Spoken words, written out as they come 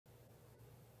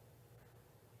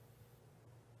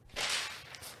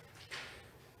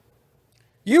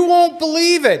You won't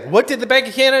believe it. What did the Bank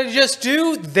of Canada just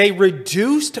do? They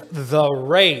reduced the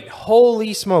rate.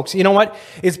 Holy smokes. You know what?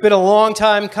 It's been a long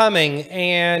time coming.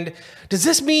 And does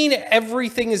this mean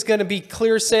everything is going to be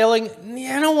clear sailing?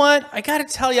 You know what? I got to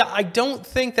tell you, I don't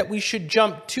think that we should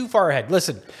jump too far ahead.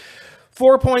 Listen,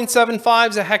 4.75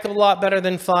 is a heck of a lot better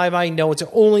than 5. I know it's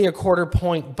only a quarter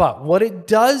point, but what it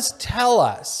does tell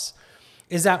us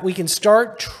is that we can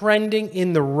start trending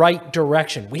in the right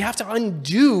direction. We have to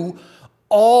undo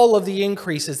all of the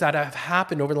increases that have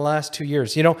happened over the last 2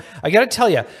 years. You know, I got to tell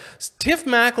you, Tiff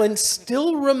Macklem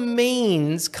still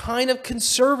remains kind of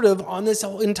conservative on this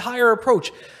entire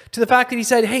approach, to the fact that he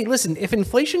said, hey, listen, if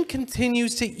inflation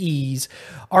continues to ease,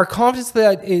 our confidence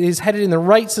that it is headed in the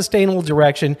right sustainable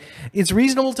direction, it's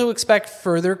reasonable to expect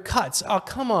further cuts. Oh,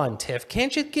 come on, Tiff.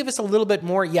 Can't you give us a little bit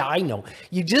more? Yeah, I know.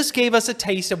 You just gave us a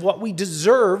taste of what we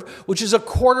deserve, which is a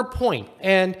quarter point.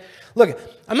 And look,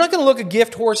 I'm not going to look a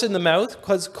gift horse in the mouth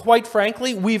because, quite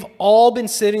frankly, we've all been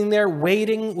sitting there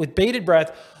waiting with bated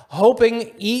breath,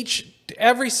 hoping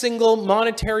every single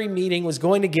monetary meeting was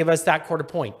going to give us that quarter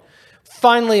point.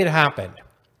 Finally, it happened.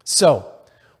 So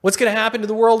what's going to happen to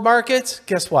the world markets?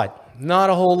 Guess what? Not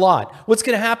a whole lot. What's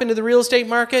going to happen to the real estate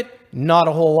market? Not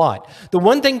a whole lot. The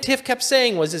one thing Tiff kept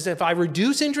saying was, is if I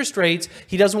reduce interest rates,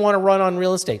 he doesn't want to run on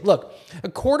real estate. Look, a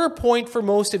quarter point for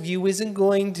most of you isn't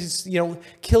going to,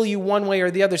 kill you one way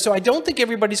or the other. So I don't think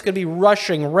everybody's going to be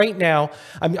rushing right now.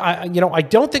 I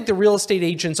don't think the real estate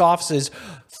agents' offices,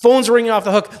 phones ringing off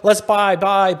the hook, let's buy.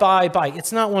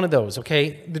 It's not one of those,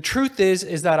 okay? The truth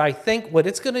is that I think what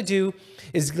it's going to do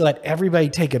is let everybody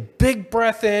take a big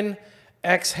breath in,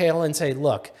 exhale, and say,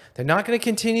 look, they're not going to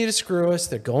continue to screw us.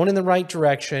 They're going in the right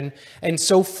direction. And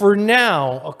so for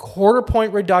now, a quarter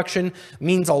point reduction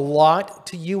means a lot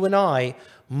to you and I,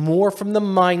 more from the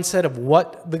mindset of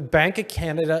what the Bank of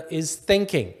Canada is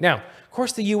thinking. Now, of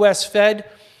course, the US Fed,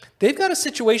 they've got a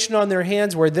situation on their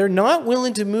hands where they're not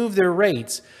willing to move their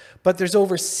rates, but there's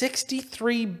over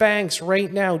 63 banks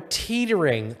right now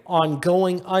teetering on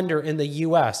going under in the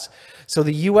US. So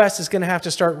the US is going to have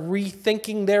to start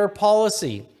rethinking their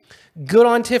policy. Good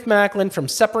on Tiff Macklem from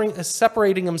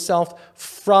separating himself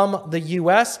from the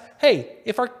US. Hey,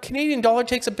 if our Canadian dollar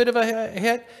takes a bit of a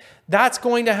hit, that's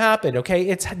going to happen, okay?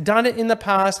 It's done it in the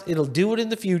past. It'll do it in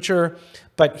the future.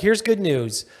 But here's good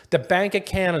news. The Bank of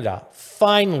Canada,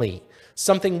 finally,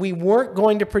 something we weren't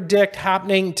going to predict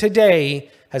happening today,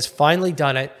 has finally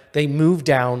done it. They moved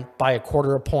down by a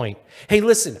quarter a point. Hey,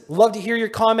 listen, love to hear your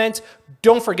comments.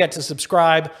 Don't forget to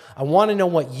subscribe. I want to know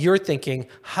what you're thinking.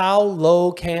 How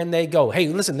low can they go? Hey,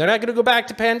 listen, they're not going to go back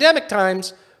to pandemic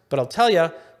times, but I'll tell you,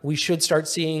 we should start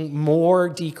seeing more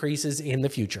decreases in the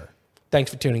future. Thanks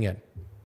for tuning in.